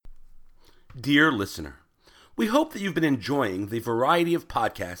Dear listener, we hope that you've been enjoying the variety of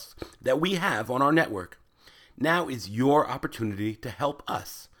podcasts that we have on our network. Now is your opportunity to help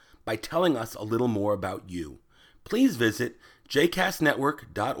us by telling us a little more about you. Please visit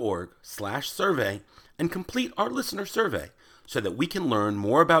jcastnetwork.org/survey and complete our listener survey so that we can learn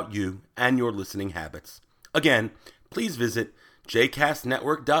more about you and your listening habits. Again, please visit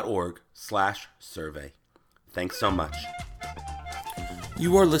jcastnetwork.org/survey. Thanks so much.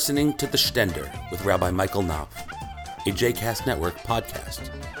 You are listening to The Stender with Rabbi Michael Knopf, a JCast Network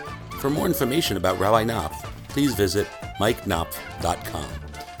podcast. For more information about Rabbi Knopf, please visit mikeknopf.com.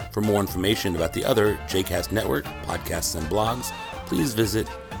 For more information about the other JCast Network podcasts and blogs, please visit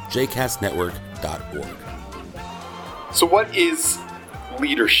jcastnetwork.org. So what is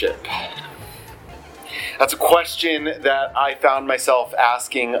leadership? That's a question that I found myself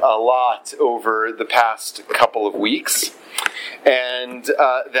asking a lot over the past couple of weeks. And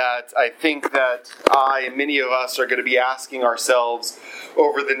that I think that I and many of us are going to be asking ourselves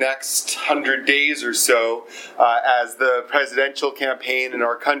over the next 100 days or so as the presidential campaign in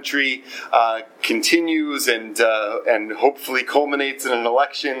our country continues and hopefully culminates in an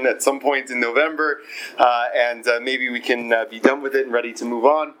election at some point in November, and maybe we can be done with it and ready to move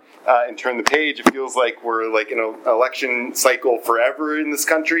on. And turn the page. It feels like we're like in an election cycle forever in this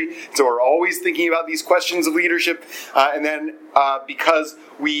country. So we're always thinking about these questions of leadership. And then because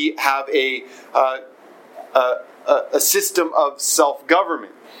we have a system of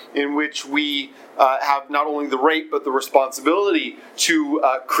self-government in which we have not only the right but the responsibility to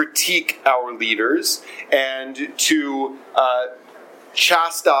critique our leaders and to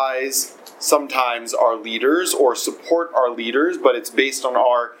chastise sometimes our leaders or support our leaders, but it's based on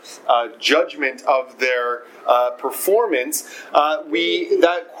our judgment of their performance.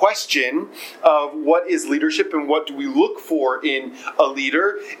 That question of what is leadership and what do we look for in a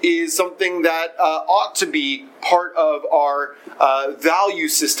leader is something that ought to be part of our value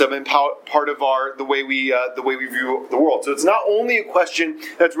system and part of the way we view the world. So it's not only a question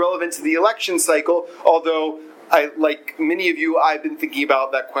that's relevant to the election cycle, although like many of you, I've been thinking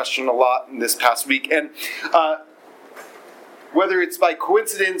about that question a lot in this past week. And whether it's by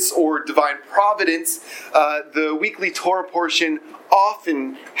coincidence or divine providence, the weekly Torah portion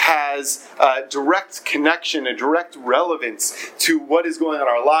often has a direct connection, a direct relevance to what is going on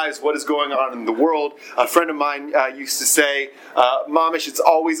in our lives, what is going on in the world. A friend of mine used to say, Mamish, it's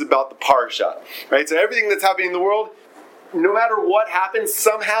always about the parsha. Right? So everything that's happening in the world, no matter what happens,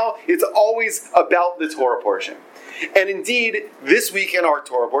 somehow it's always about the Torah portion. And indeed, this week in our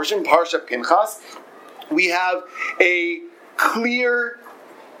Torah portion, Parshat Pinchas, we have a clear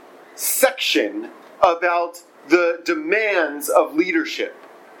section about the demands of leadership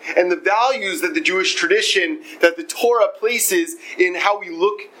and the values that the Jewish tradition, that the Torah places in how we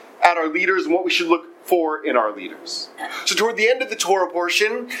look at our leaders and what we should look for in our leaders. So toward the end of the Torah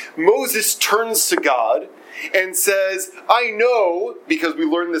portion, Moses turns to God and says, I know, because we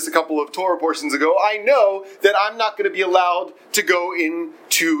learned this a couple of Torah portions ago, I know that I'm not going to be allowed to go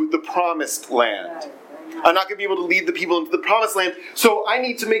into the promised land. I'm not going to be able to lead the people into the promised land, so I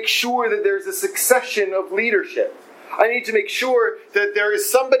need to make sure that there's a succession of leadership. I need to make sure that there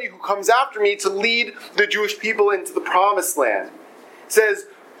is somebody who comes after me to lead the Jewish people into the promised land. It says,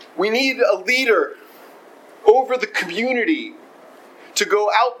 we need a leader over the community to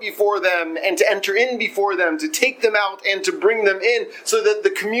go out before them and to enter in before them, to take them out and to bring them in, so that the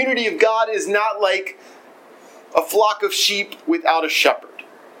community of God is not like a flock of sheep without a shepherd.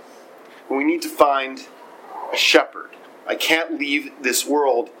 And we need to find a shepherd. I can't leave this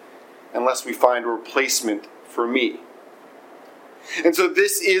world unless we find a replacement for me. And so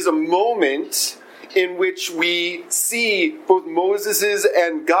this is a moment in which we see both Moses's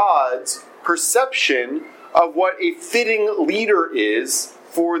and God's perception of what a fitting leader is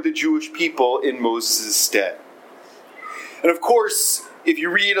for the Jewish people in Moses' stead. And of course, if you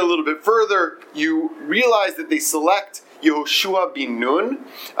read a little bit further, you realize that they select Yehoshua bin Nun,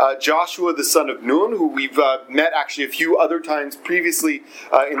 Joshua the son of Nun, who we've met actually a few other times previously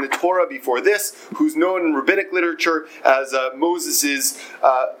in the Torah before this, who's known in rabbinic literature as Moses'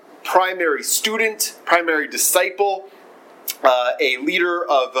 primary student, primary disciple, a leader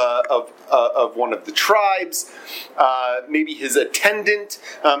of one of the tribes, maybe his attendant.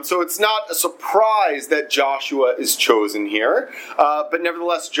 So it's not a surprise that Joshua is chosen here, but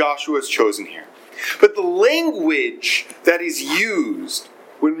nevertheless Joshua is chosen here. But the language that is used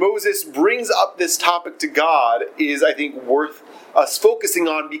when Moses brings up this topic to God is, I think, worth us focusing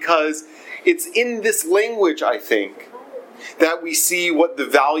on, because it's in this language, I think, that we see what the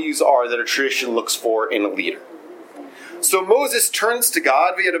values are that a tradition looks for in a leader. So Moses turns to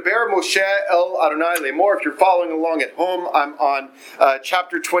God. V'yedaber Moshe el Adonai lemor. If you're following along at home, I'm on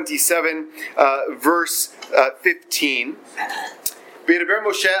chapter 27, verse 15. V'yedaber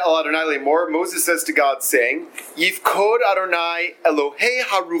Moshe el Adonai lemor. Moses says to God, saying, Yifkod Adonai Elohei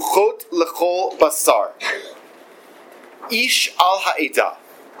haruchot lechol basar. Ish al ha'edah.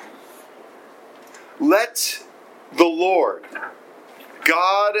 Let the Lord,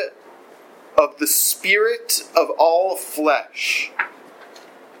 God of the spirit of all flesh,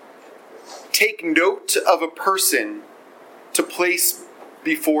 take note of a person to place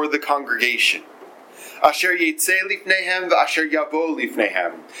before the congregation. Asher yetzeh lifnehem v'asher yavo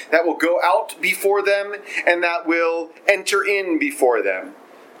lifnehem. That will go out before them and that will enter in before them.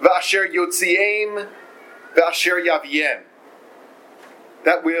 V'asher yotziem v'asher yaviem.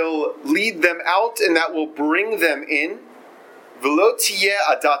 That will lead them out and that will bring them in. And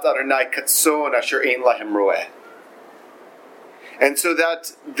so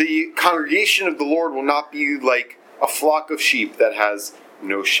that the congregation of the Lord will not be like a flock of sheep that has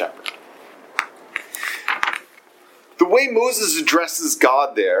no shepherd. The way Moses addresses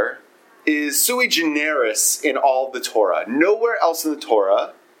God there is sui generis in all the Torah. Nowhere else in the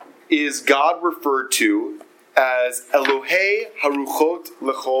Torah is God referred to as Elohei Haruchot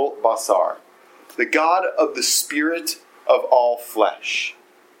Lechol Basar, the God of the spirit of all flesh.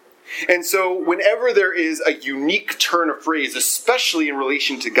 And so whenever there is a unique turn of phrase, especially in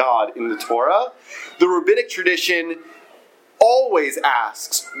relation to God in the Torah, the rabbinic tradition always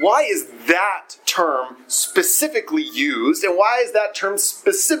asks, why is that term specifically used, and why is that term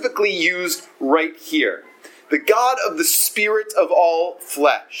specifically used right here? The God of the spirit of all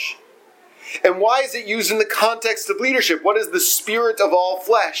flesh. And why is it used in the context of leadership? What does the spirit of all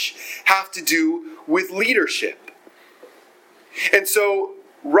flesh have to do with leadership? And so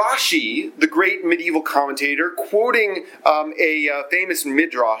Rashi, the great medieval commentator, quoting a famous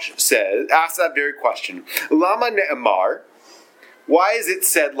midrash, asks that very question. Lama ne'emar, why is it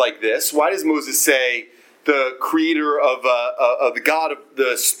said like this? Why does Moses say the creator of the God of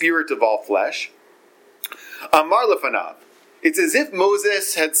the spirit of all flesh? Amar lefanav. It's as if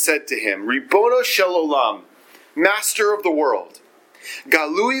Moses had said to him, Ribono shel olam, master of the world,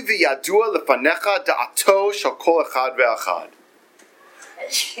 galui v'yadua lefanecha da'ato shel kol echad ve'achad.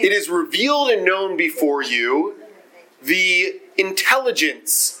 It is revealed and known before you the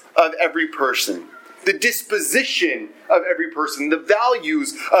intelligence of every person, the disposition of every person, the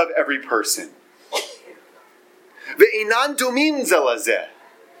values of every person. Ve'enan domim ze lazeh.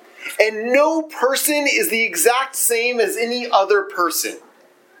 And no person is the exact same as any other person.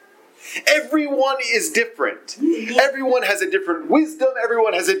 Everyone is different. Everyone has a different wisdom.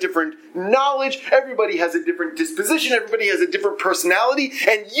 Everyone has a different knowledge. Everybody has a different disposition. Everybody has a different personality.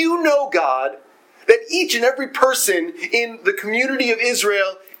 And you know, God, that each and every person in the community of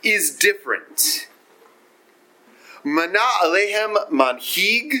Israel is different. Mana alehem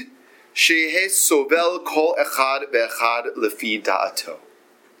manhig shehe sovel kol echad ve'echad lefi da'ato.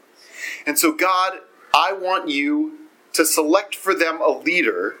 And so, God, I want you to select for them a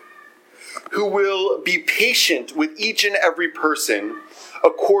leader who will be patient with each and every person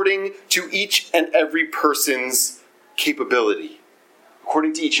according to each and every person's capability,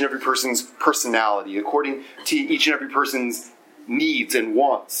 according to each and every person's personality, according to each and every person's needs and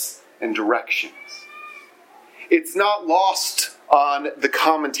wants and directions. It's not lost on the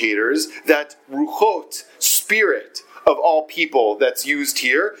commentators that ruchot, spirit, of all people that's used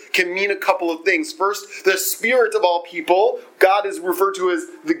here can mean a couple of things. First, the spirit of all people. God is referred to as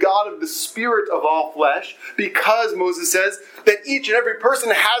the God of the spirit of all flesh because Moses says that each and every person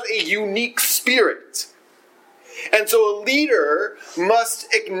has a unique spirit. And so a leader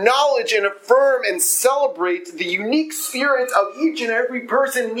must acknowledge and affirm and celebrate the unique spirit of each and every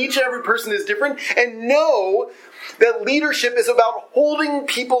person, and each and every person is different, and know that leadership is about holding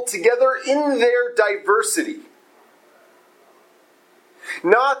people together in their diversity.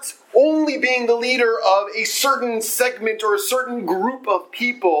 Not only being the leader of a certain segment or a certain group of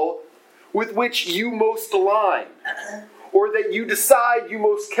people with which you most align, or that you decide you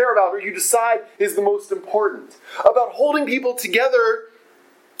most care about, or you decide is the most important. About holding people together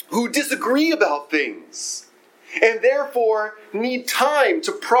who disagree about things, and therefore need time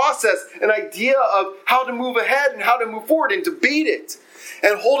to process an idea of how to move ahead and how to move forward and debate it,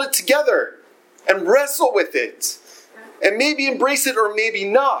 and hold it together, and wrestle with it. And maybe embrace it or maybe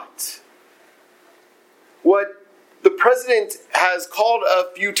not. What the president has called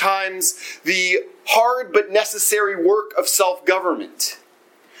a few times the hard but necessary work of self-government,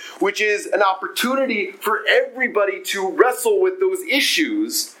 which is an opportunity for everybody to wrestle with those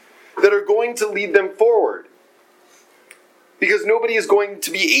issues that are going to lead them forward. because nobody is going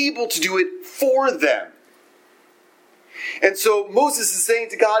to be able to do it for them. And so Moses is saying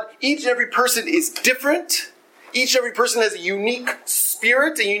to God, each and every person is different. Each and every person has a unique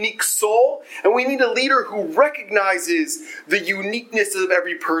spirit, a unique soul, and we need a leader who recognizes the uniqueness of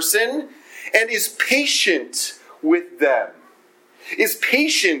every person and is patient with them, is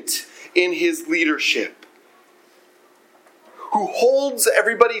patient in his leadership, who holds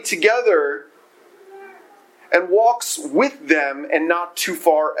everybody together and walks with them and not too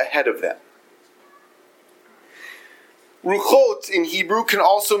far ahead of them. Ruchot in Hebrew can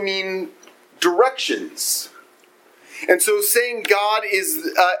also mean directions. And so saying God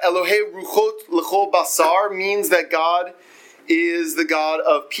is Elohei Ruchot L'chol Basar means that God is the God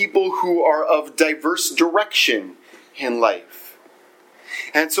of people who are of diverse direction in life.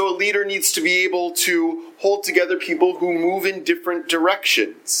 And so a leader needs to be able to hold together people who move in different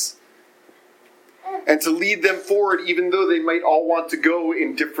directions and to lead them forward even though they might all want to go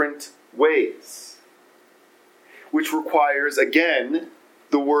in different ways. Which requires, again,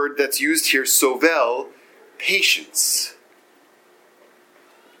 the word that's used here, sovel, patience,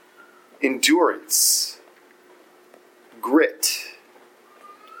 endurance, grit.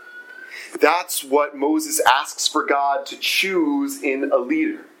 That's what Moses asks for God to choose in a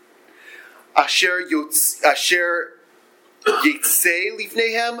leader. Asher Yitzei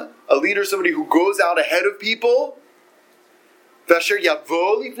Lifnehem, a leader, somebody who goes out ahead of people. Vasher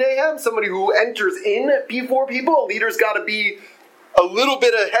Yavo Lifnehem, somebody who enters in before people. A leader's got to be a little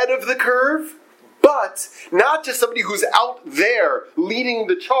bit ahead of the curve. But not just somebody who's out there leading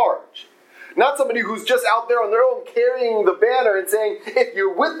the charge. Not somebody who's just out there on their own carrying the banner and saying, if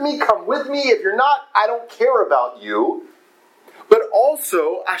you're with me, come with me. If you're not, I don't care about you. But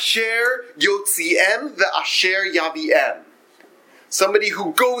also, Asher Yotziem the Asher Yaviem. Somebody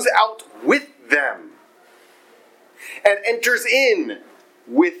who goes out with them and enters in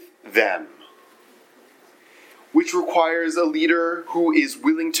with them. Which requires a leader who is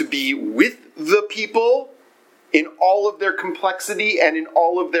willing to be with the people in all of their complexity and in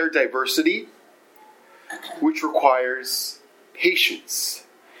all of their diversity, which requires patience,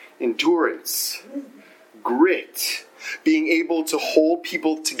 endurance, grit, being able to hold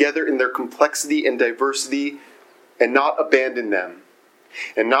people together in their complexity and diversity and not abandon them,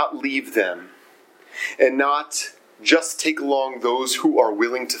 and not leave them, and not just take along those who are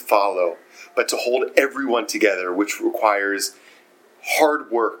willing to follow, but to hold everyone together, which requires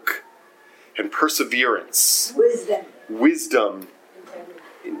hard work and perseverance. Wisdom.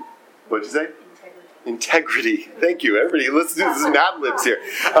 What'd you say? Integrity. Thank you, everybody. Let's do this Mad Libs here.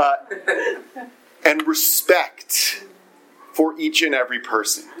 And respect for each and every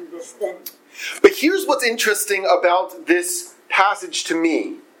person. But here's what's interesting about this passage to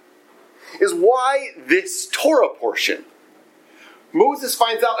me, is why this Torah portion. Moses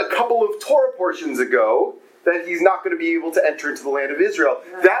finds out a couple of Torah portions ago that he's not going to be able to enter into the land of Israel.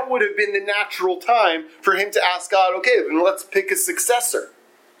 That would have been the natural time for him to ask God, okay, then let's pick a successor.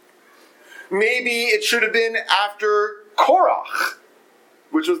 Maybe it should have been after Korach,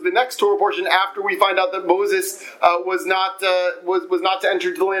 which was the next Torah portion after we find out that Moses was not to enter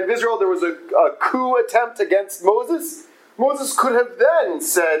into the land of Israel. There was a coup attempt against Moses. Moses could have then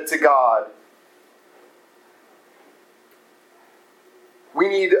said to God, we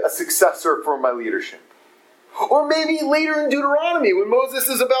need a successor for my leadership. Or maybe later in Deuteronomy, when Moses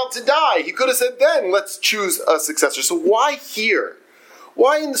is about to die, he could have said then, let's choose a successor. So why here?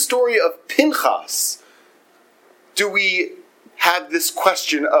 Why in the story of Pinchas do we have this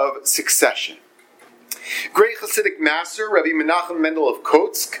question of succession? Great Hasidic master, Rabbi Menachem Mendel of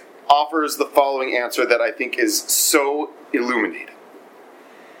Kotsk, offers the following answer that I think is so illuminating.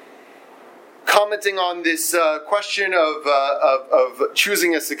 Commenting on this question of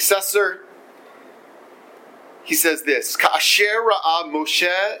choosing a successor, he says this: Ka'asher ra'a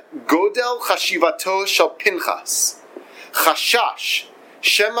Moshe godel chashivato shel Pinchas, chashash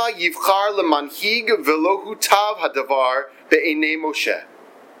shema yivchar lemanhig velo hutav hadavar be'enei Moshe,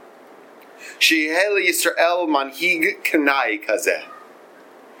 sheyeh leYisrael manhig kanai kazeh.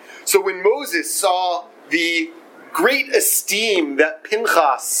 So when Moses saw the great esteem that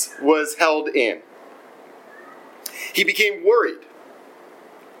Pinchas was held in, he became worried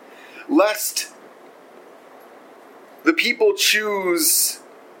lest the people choose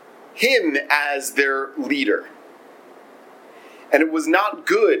him as their leader. And it was not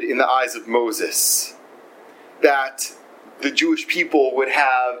good in the eyes of Moses that the Jewish people would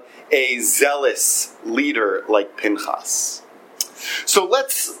have a zealous leader like Pinchas. So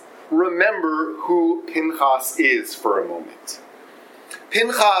let's remember who Pinchas is for a moment.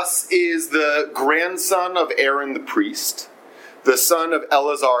 Pinchas is the grandson of Aaron the priest. the son of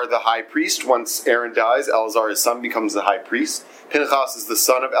Eleazar the high priest. Once Aaron dies, Eleazar, his son, becomes the high priest. Pinchas is the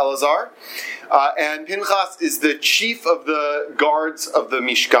son of Eleazar. And Pinchas is the chief of the guards of the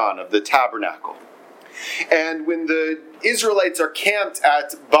Mishkan, of the tabernacle. And when the Israelites are camped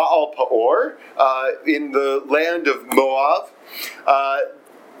at Baal Peor, in the land of Moab,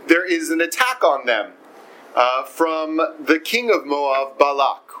 there is an attack on them from the king of Moab,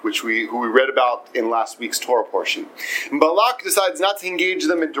 Balak, who we read about in last week's Torah portion. And Balak decides not to engage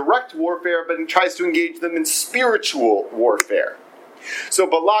them in direct warfare, but tries to engage them in spiritual warfare. So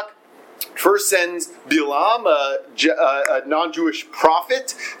Balak first sends Bilam, a non-Jewish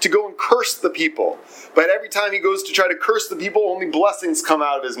prophet, to go and curse the people. But every time he goes to try to curse the people, only blessings come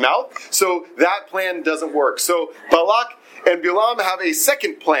out of his mouth. So that plan doesn't work. So Balak and Bilam have a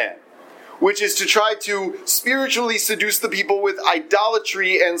second plan, which is to try to spiritually seduce the people with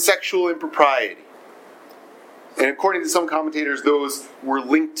idolatry and sexual impropriety. And according to some commentators, those were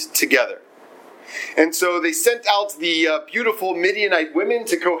linked together. And so they sent out the beautiful Midianite women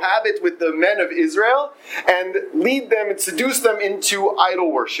to cohabit with the men of Israel and lead them and seduce them into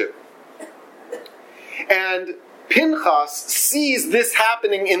idol worship. And Pinchas sees this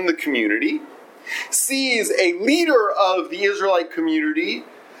happening in the community, sees a leader of the Israelite community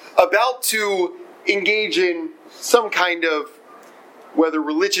about to engage in some kind of, whether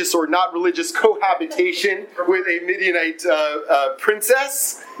religious or not religious, cohabitation with a Midianite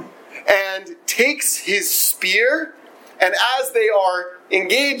princess, and takes his spear, and as they are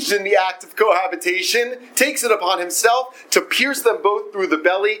engaged in the act of cohabitation, takes it upon himself to pierce them both through the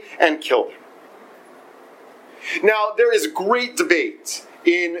belly and kill them. Now, there is great debate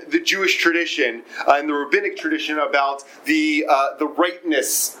in the Jewish tradition, in the rabbinic tradition, about the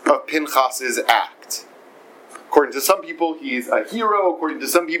rightness of Pinchas's act. According to some people, he's a hero. According to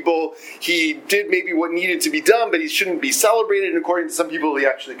some people, he did maybe what needed to be done, but he shouldn't be celebrated. And according to some people, he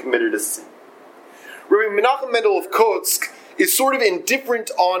actually committed a sin. Rabbi Menachem Mendel of Kotsk is sort of indifferent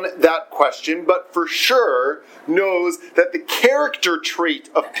on that question, but for sure knows that the character trait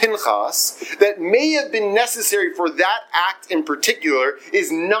of Pinchas that may have been necessary for that act in particular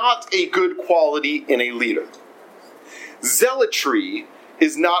is not a good quality in a leader. Zealotry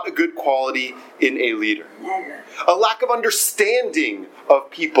is not a good quality in a leader. A lack of understanding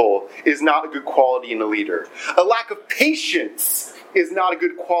of people is not a good quality in a leader. A lack of patience is not a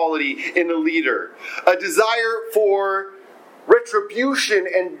good quality in a leader. A desire for retribution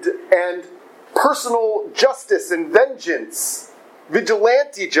and personal justice and vengeance,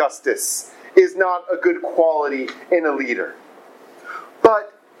 vigilante justice, is not a good quality in a leader.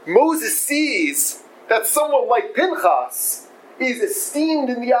 But Moses sees that someone like Pinchas is esteemed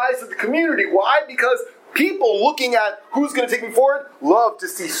in the eyes of the community. Why? Because people looking at who's going to take me forward love to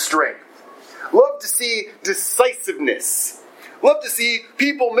see strength, love to see decisiveness, love to see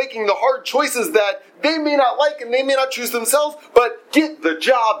people making the hard choices that they may not like and they may not choose themselves, but get the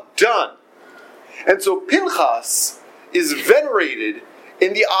job done. And so Pinchas is venerated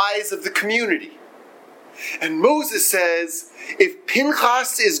in the eyes of the community. And Moses says, if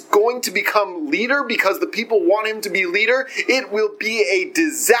Pinchas is going to become leader because the people want him to be leader, it will be a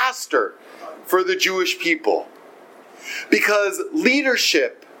disaster for the Jewish people. Because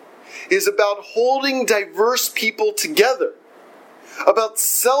leadership is about holding diverse people together, about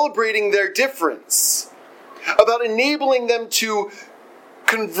celebrating their difference, about enabling them to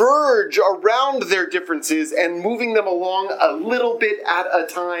converge around their differences and moving them along a little bit at a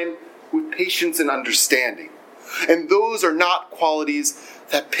time with patience and understanding. And those are not qualities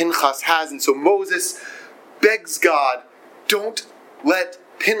that Pinchas has. And so Moses begs God, don't let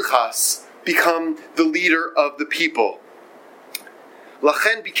Pinchas become the leader of the people.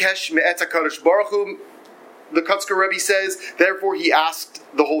 Lachen bikesh me'et HaKadosh Baruch Hu, the Kotzker Rebbe says, therefore he asked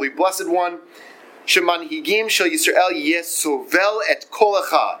the Holy Blessed One, Shemanhigim shel Yisrael yesovel et kol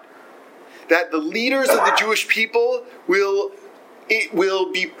echad, that the leaders of the Jewish people will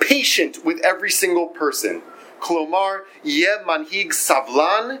be patient with every single person. Klomar yeh manhig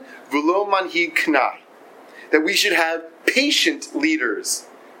savlan v'lo manhig knai, that we should have patient leaders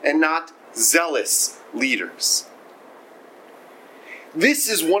and not zealous leaders. This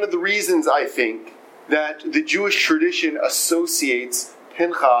is one of the reasons, I think, that the Jewish tradition associates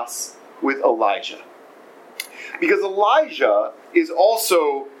Pinchas with Elijah. Because Elijah is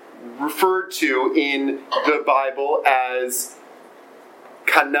also referred to in the Bible as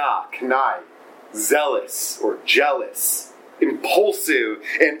kanai, zealous or jealous, impulsive,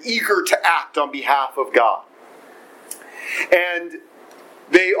 and eager to act on behalf of God. And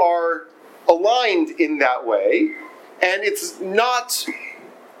they are aligned in that way, and it's not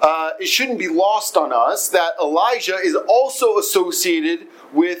it shouldn't be lost on us that Elijah is also associated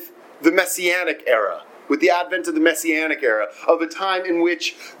with the Messianic era, with the advent of the Messianic era, of a time in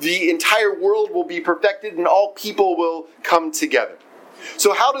which the entire world will be perfected and all people will come together.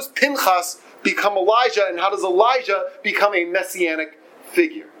 So how does Pinchas become Elijah, and how does Elijah become a Messianic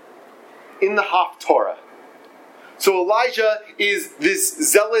figure? In the Haftorah. So Elijah is this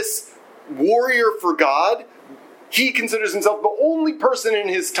zealous warrior for God. He considers himself the only person in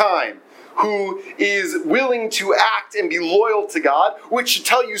his time who is willing to act and be loyal to God, which should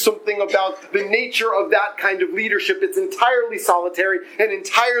tell you something about the nature of that kind of leadership. It's entirely solitary and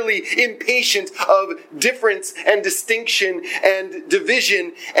entirely impatient of difference and distinction and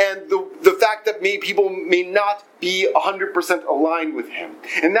division, and the fact that people may not be 100% aligned with him.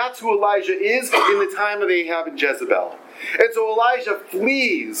 And that's who Elijah is in the time of Ahab and Jezebel. And so Elijah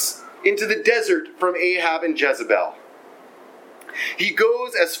flees into the desert from Ahab and Jezebel. He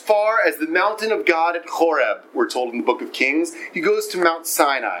goes as far as the mountain of God at Horeb, we're told in the book of Kings. He goes to Mount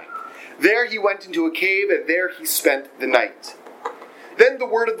Sinai. There he went into a cave, and there he spent the night. Then the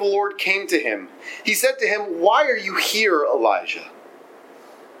word of the Lord came to him. He said to him, "Why are you here, Elijah?"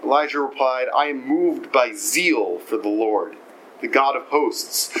 Elijah replied, "I am moved by zeal for the Lord, the God of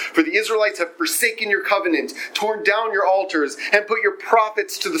hosts. For the Israelites have forsaken your covenant, torn down your altars, and put your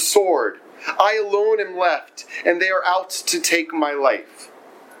prophets to the sword. I alone am left, and they are out to take my life."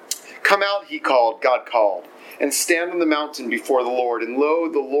 "Come out," God called, "and stand on the mountain before the Lord." And lo,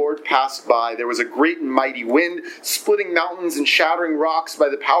 the Lord passed by. There was a great and mighty wind, splitting mountains and shattering rocks by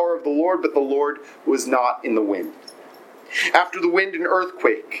the power of the Lord, but the Lord was not in the wind. After the wind, an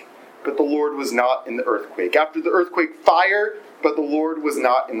earthquake, but the Lord was not in the earthquake. After the earthquake, fire, but the Lord was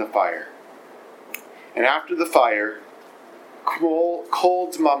not in the fire. And after the fire, kol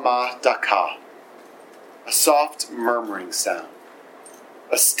dmama daka, a soft murmuring sound,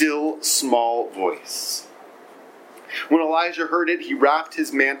 a still small voice. When Elijah heard it, he wrapped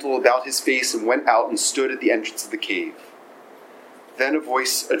his mantle about his face and went out and stood at the entrance of the cave. Then a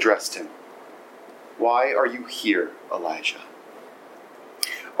voice addressed him. "Why are you here, Elijah?"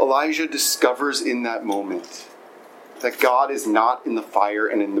 Elijah discovers in that moment that God is not in the fire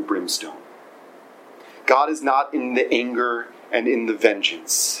and in the brimstone. God is not in the anger and in the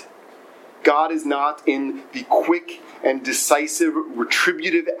vengeance. God is not in the quick and decisive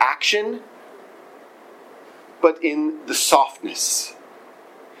retributive action, but in the softness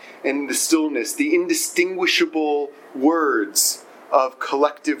and the stillness, the indistinguishable words of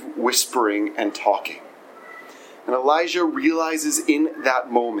collective whispering and talking. And Elijah realizes in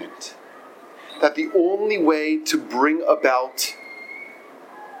that moment that the only way to bring about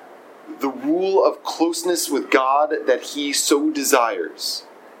the rule of closeness with God that he so desires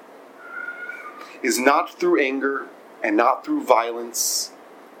is not through anger and not through violence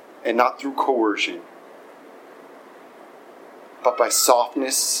and not through coercion, but by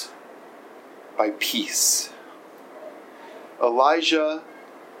softness, by peace. Elijah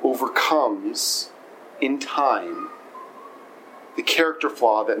overcomes in time the character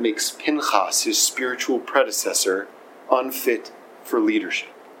flaw that makes Pinchas, his spiritual predecessor, unfit for leadership.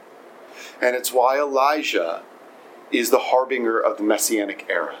 And it's why Elijah is the harbinger of the Messianic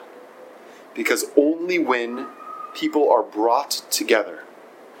era. Because only when people are brought together,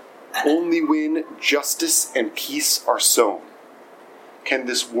 only when justice and peace are sown, can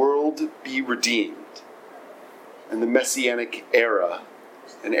this world be redeemed, and the Messianic era,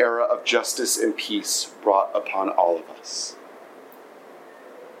 an era of justice and peace, brought upon all of us.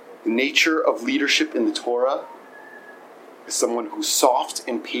 The nature of leadership in the Torah is someone who's soft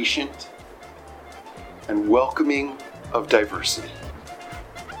and patient and welcoming of diversity.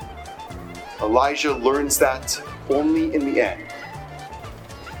 Elijah learns that only in the end,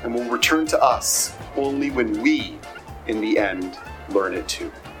 and will return to us only when we, in the end, learn it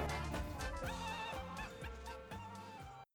too.